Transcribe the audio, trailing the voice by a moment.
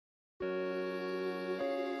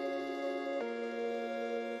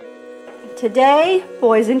Today,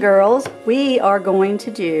 boys and girls, we are going to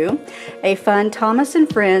do a fun Thomas and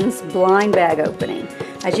Friends blind bag opening.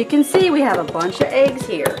 As you can see, we have a bunch of eggs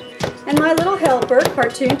here. And my little helper,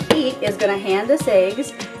 KartoonKeat, is going to hand us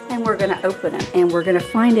eggs and we're going to open them. And we're going to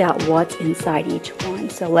find out what's inside each one.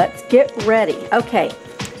 So let's get ready. Okay.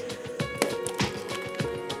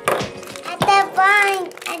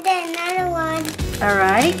 I did another one. All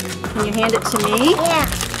right. Can you hand it to me? Yeah.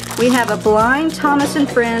 We have a blind Thomas and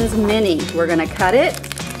Friends mini. We're going to cut it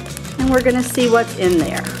and we're going to see what's in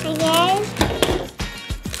there. Okay.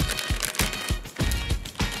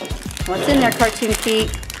 What's in there, KartoonKeat?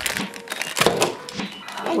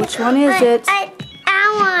 Which one is it? That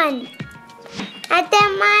one. I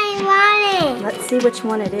did mine. Let's see which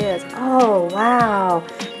one it is. Oh, wow.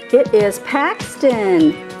 It is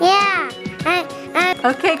Paxton. Yeah.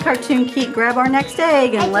 Okay, KartoonKeat, grab our next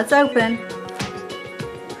egg and let's open. All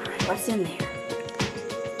right, what's in there?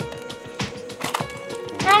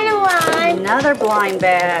 Another one. Another blind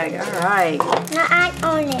bag. All right. No, I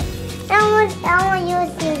own it. I want you to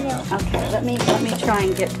see it. Okay, let me try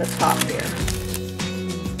and get to the top here.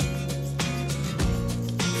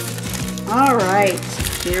 All right,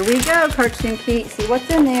 here we go, KartoonKeat. See what's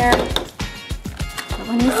in there. What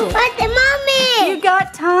one is it? What's the mommy? You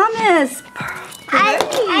got Thomas. I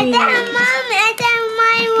did mommy. I did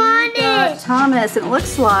You got mine. Thomas. It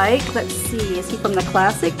looks like, let's see, is he from the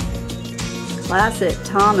Classic? Classic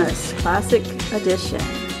Thomas, Classic Edition.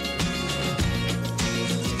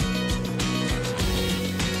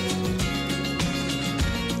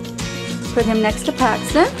 Put him next to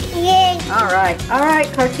Paxton. Yeah. All right,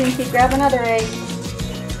 KartoonKeat, grab another egg.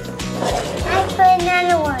 I put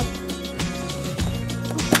another one.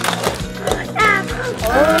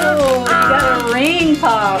 Oh, we got a ring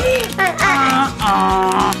pop.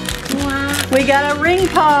 We got a ring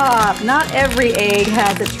pop. Not every egg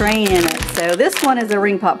has a train in it, so this one is a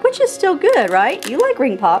ring pop, which is still good, right? You like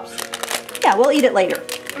ring pops. Yeah, we'll eat it later.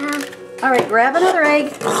 All right, grab another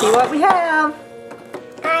egg. See what we have.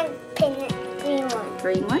 I picked the green one.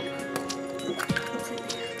 Green one.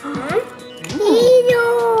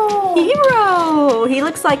 Hero. Hero. He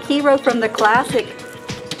looks like Hero from the Classic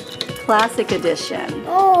Edition.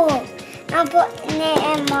 Oh, I'm putting it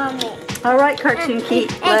in mommy. All right,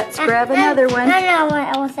 KartoonKeat, let's grab another one. I know what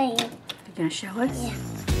I was saying. You're gonna show us? Yeah.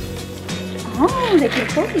 Oh, they can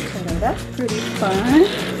pull each other. That's pretty fun.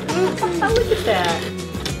 Look at that.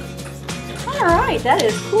 All right, that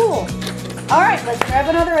is cool. All right, let's grab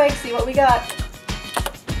another egg, see what we got.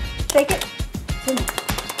 Take it.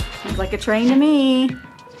 Sounds like a train to me.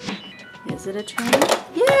 Is it a train?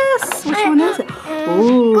 Yes. Which one is it?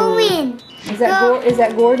 Ooh. Going. Is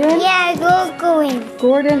that Gordon? Yeah, going.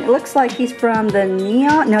 Gordon. It looks like he's from the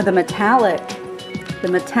neon. No, the metallic. The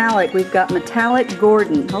metallic. We've got metallic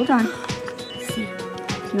Gordon. Hold on. Let's see. You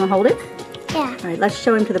want to hold it? Yeah. All right. Let's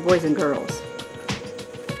show him to the boys and girls.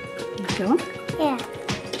 Can you show him? Yeah.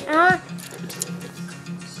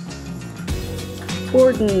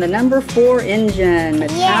 Gordon, the number 4 engine,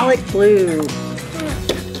 metallic blue.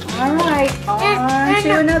 All right, on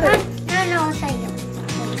to another. No, second.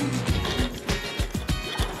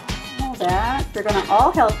 All that. They're going to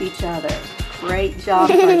all help each other. Great job,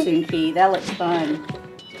 KartoonKeat. That looks fun.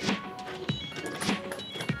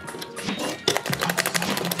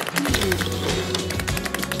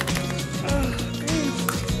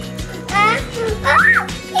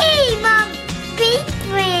 Hey, Mom, big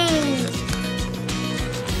ring.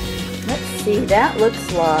 Let's see, that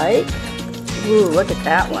looks like, ooh, look at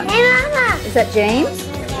that one. Hey, Mama. Is that James?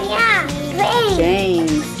 Yeah, ring.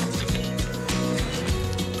 James.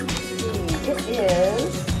 It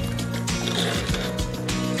is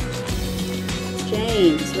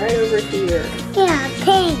James, right over here. Yeah,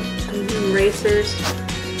 pink. Racers.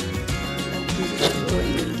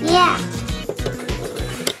 Yeah.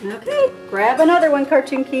 Okay, grab another one,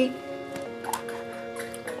 KartoonKeat.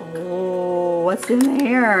 Oh, what's in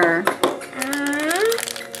there?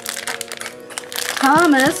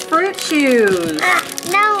 Thomas fruit shoes.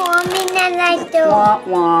 No, I mean I like to. Wah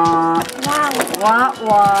wah. Wow. Wah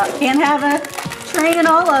wah. Can't have a train in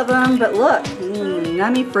all of them, but look,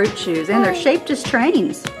 yummy fruit shoes, and they're shaped as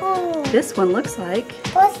trains. This one looks like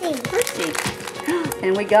Pussy. Pussy.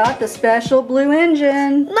 And we got the special blue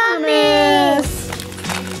engine. Mommy.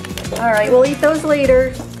 All right, we'll eat those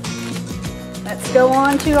later. Let's go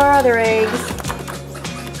on to our other eggs.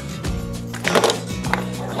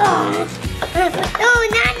 Oh,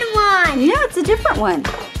 not one. Yeah, it's a different one.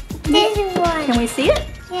 This one. Can we see it?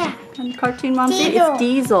 Yeah. Can Cartoon Mom see it?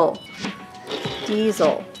 Diesel. It's Diesel.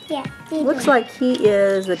 Diesel. Yeah. Looks like he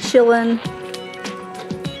is a chillin'.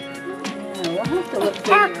 we'll have to look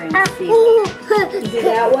bigger and see. Is it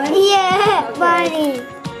that one? Yeah, Okay. funny.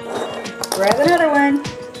 Grab another one.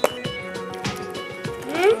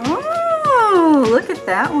 Oh, look at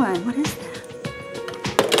that one. What is that?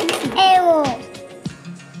 Arrow.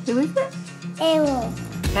 Who is it? Arrow.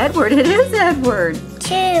 Edward. It is Edward.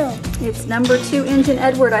 2. It's number 2 engine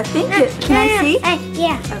Edward. I think it. Can I see?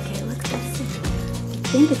 Yeah. Okay, let's see. I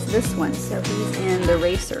think it's this one. So he's in the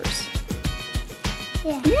racers.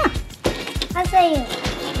 Yeah. Yeah. I'll show you.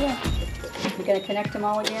 Yeah. You're gonna connect them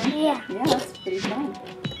all again? Yeah. Yeah, that's pretty fun.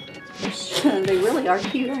 They really are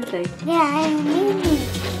cute, aren't they? Yeah, I'm Mimi.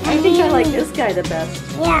 I think I like this guy the best.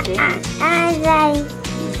 Yeah, James. I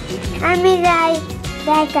like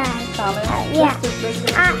that guy. Thomas? Yeah. Just a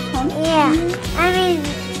regular Thomas? Yeah. I mean,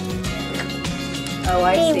 Oh,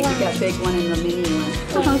 I see. big You one. got big one and the mini one.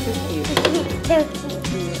 Oh, this is cute. they're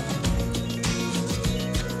cute.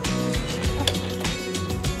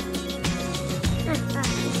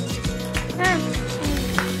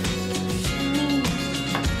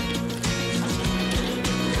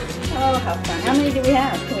 Oh, how fun. How many do we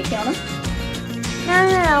have? Can we count them?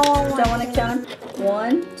 No, Don't want to count them?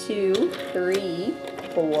 1, 2, 3,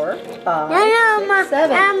 4, 5, No, 6,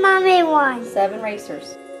 7. Mommy won. 7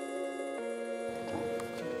 racers.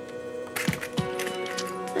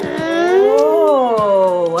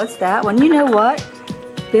 Oh, what's that one? You know what?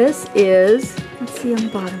 This is, let's see on the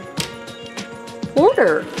bottom.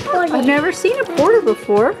 Porter. Porter. I've never seen a porter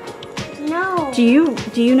before. No. Do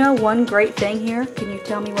you know one great thing here? Can you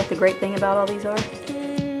tell me what the great thing about all these are?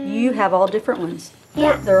 You have all different ones.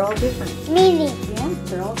 Yeah. They're all different. Mini. Yeah,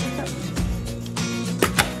 they're all different.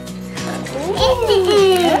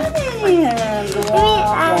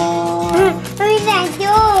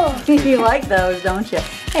 You like those, don't you?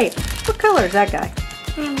 Hey, what color is that guy?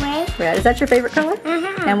 Red. Is that your favorite color?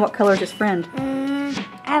 And what color is his friend?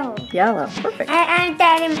 Yellow. Perfect. And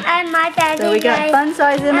my daddy. So we got fun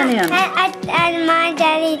size M&Ms. And my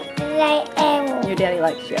daddy like arrow. Your daddy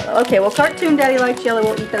likes yellow. Okay, well, Cartoon Daddy likes yellow.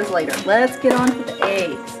 We'll eat those later. Let's get on to the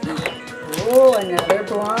eggs. Oh, another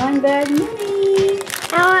blind bag mini.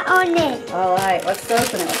 I want on it. All right, let's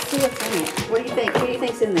open it. Let's see what's in it. What do you think? Who do you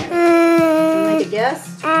think's in there? Can you make a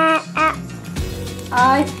guess?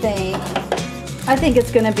 I think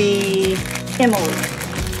it's gonna be Emily.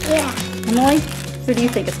 Yeah. Emily, who do you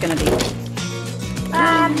think it's gonna be?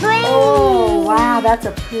 Green. Oh, wow, that's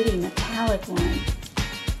a pretty metallic one.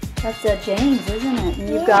 That's a James, isn't it? And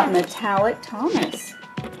you've got metallic Thomas.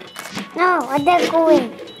 No, that's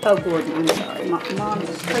green. Oh, Gordon, I'm sorry. Cartoon Mom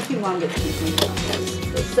gets confused on this.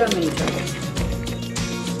 There's so many troubles.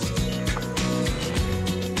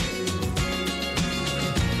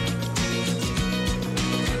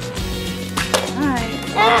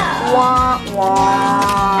 Alright. Wah,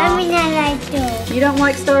 wah. I mean, I like those. You don't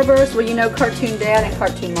like Starburst? Well, you know Cartoon Dad and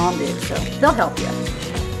Cartoon Mom do, so they'll help you.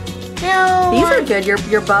 No. These are good. Your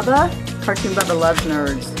Bubba, Cartoon Bubba loves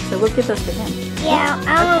nerds, so we'll give those to him. Yeah,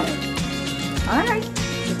 All right.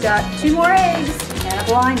 We've got 2 more eggs and a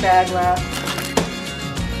blind bag left.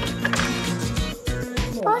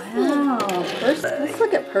 Wow. Percy. Let's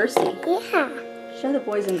look at Percy. Yeah. Show the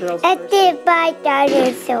boys and girls I Percy. did buy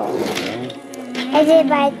dinosaur. I did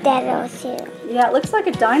buy dinosaur. Yeah, it looks like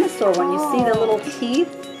a dinosaur when you see the little teeth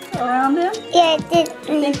around him. Yeah, I did.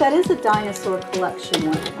 I think that is a dinosaur collection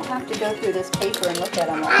one. I'll have to go through this paper and look at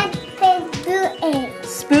them all. I did do it.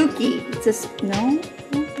 Spooky. It's a no.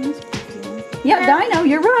 Yeah, Dino.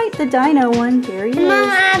 You're right. The Dino one. There he is.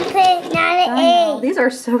 Mama, I picked not an Dino. egg. These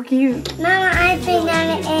are so cute. Mama, I picked not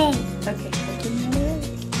an egg. Okay.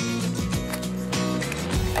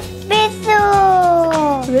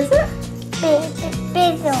 Bizzle. Who is it?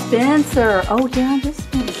 Bizzle. Spencer. Oh yeah, this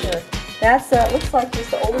Spencer. That's looks like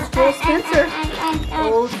just the old school Spencer.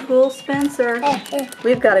 Old school Spencer.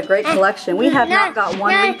 We've got a great collection. We have not got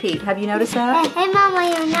one repeat. Have you noticed that? Hey, Mama,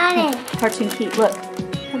 you're not it. KartoonKeat, look.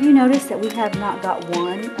 Have you noticed that we have not got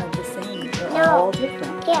one of the same? They're all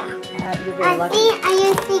different. Yeah. You're very lucky.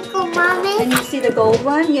 I see gold Mommy. And you see the gold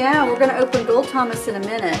one? Yeah, we're going to open Gold Thomas in a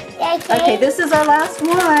minute. Okay. Okay, this is our last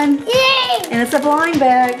one. Yay! And it's a blind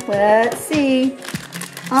bag. Let's see.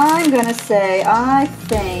 I'm going to say, I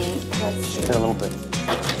think, let's see. Just a little bit.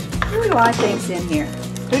 Who do I think's in here?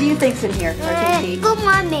 Who do you think's in here, KartoonKeat? Gold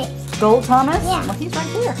Mommy. Gold Thomas? Yeah. Well, he's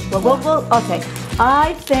right there. Well, okay.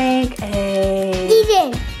 I think a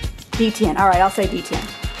D10. D10. All right, I'll say D10.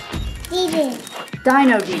 D10.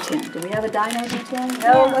 Dino D10. Do we have a Dino D10?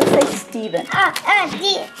 No, let's say Steven.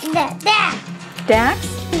 Dash. Dax?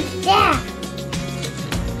 Dash.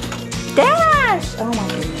 Dash! Oh my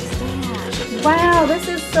goodness, Dash. Wow, this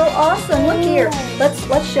is so awesome. Look here. Let's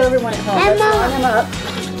show everyone at home. Let's line them up.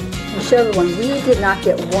 And show everyone, we did not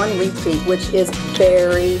get one repeat, which is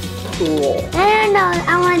very cool. I don't know.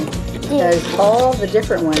 I want Because all the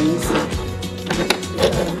different ones.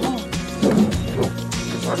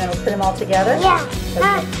 We're going to put them all together? Yeah.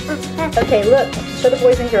 Okay, look. Show the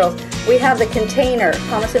boys and girls. We have the container,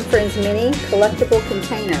 Thomas and Friends mini collectible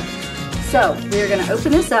container. So we're going to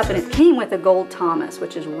open this up, and it came with a gold Thomas,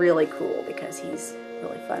 which is really cool because he's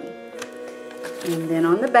really fun. And then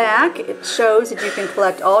on the back, it shows that you can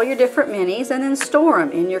collect all your different minis and then store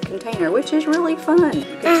them in your container, which is really fun. You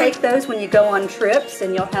can take those when you go on trips,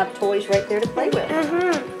 and you'll have toys right there to play with.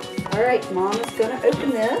 All right, Mom is going to open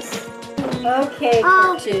this. Okay,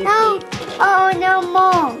 KartoonKeat. Oh, no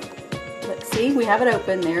more. Let's see, we have it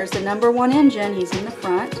open. There's the #1 engine. He's in the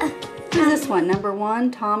front. Who's this one?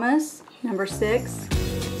 #1, Thomas. #6,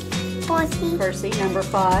 Percy.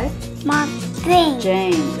 #5, Mom, green.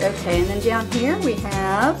 James. Okay, and then down here we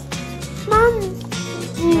have Mom.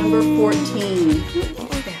 #14.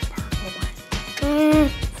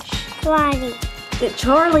 Charlie.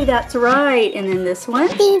 Charlie, that's right. And then this one?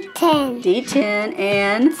 D10. D10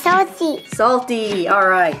 and Salty. Salty. All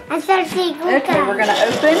right. And salty. Okay, we're going to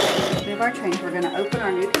open, move our trains. We're going to open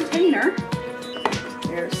our new container.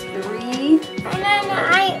 There's 3.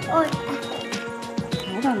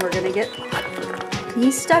 Hold on, we're going to get,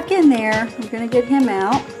 he's stuck in there. We're going to get him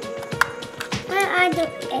out. There you go.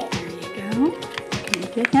 Can you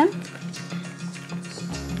get him?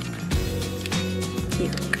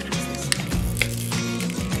 Here.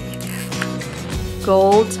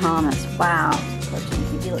 Gold Thomas. Wow.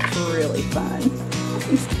 He looks really fun.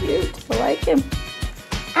 He's cute. I like him.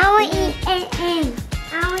 I want to eat M&M's.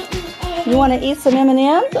 You want to eat some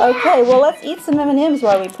M&M's? Okay, well let's eat some M&M's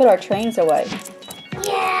while we put our trains away.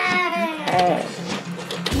 Yeah. Okay.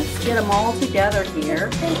 Let's get them all together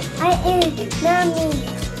here. I eat Mommy.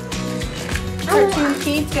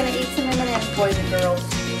 KartoonKeat's going to eat some M&M's, boys and girls.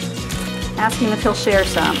 Ask him if he'll share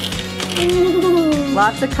some.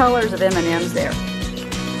 Lots of colors of M&M's there.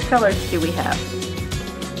 What colors do we have?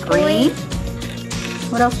 Green.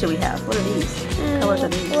 What else do we have? What are these? What colors are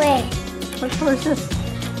these? Red. What color is this?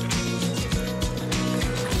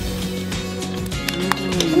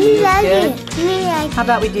 Good. How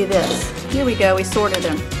about we do this? Here we go. We sorted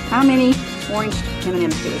them. How many orange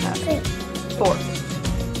M&Ms do we have? 4.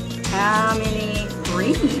 How many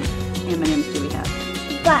green M&Ms do we have?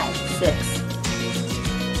 5. 6.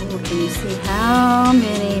 Ooh, can you see how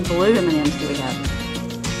many blue M&Ms do we have?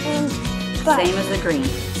 5. Same as the green.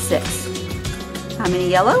 6. How many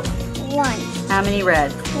yellow? 1. How many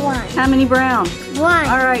red? 1. How many brown? 1.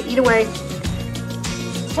 All right, eat away.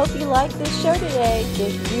 Hope you liked this show today.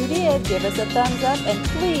 If you did, give us a thumbs up and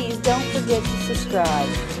please don't forget to subscribe.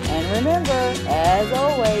 And remember, as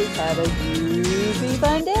always, have a goofy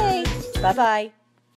fun day. Bye-bye.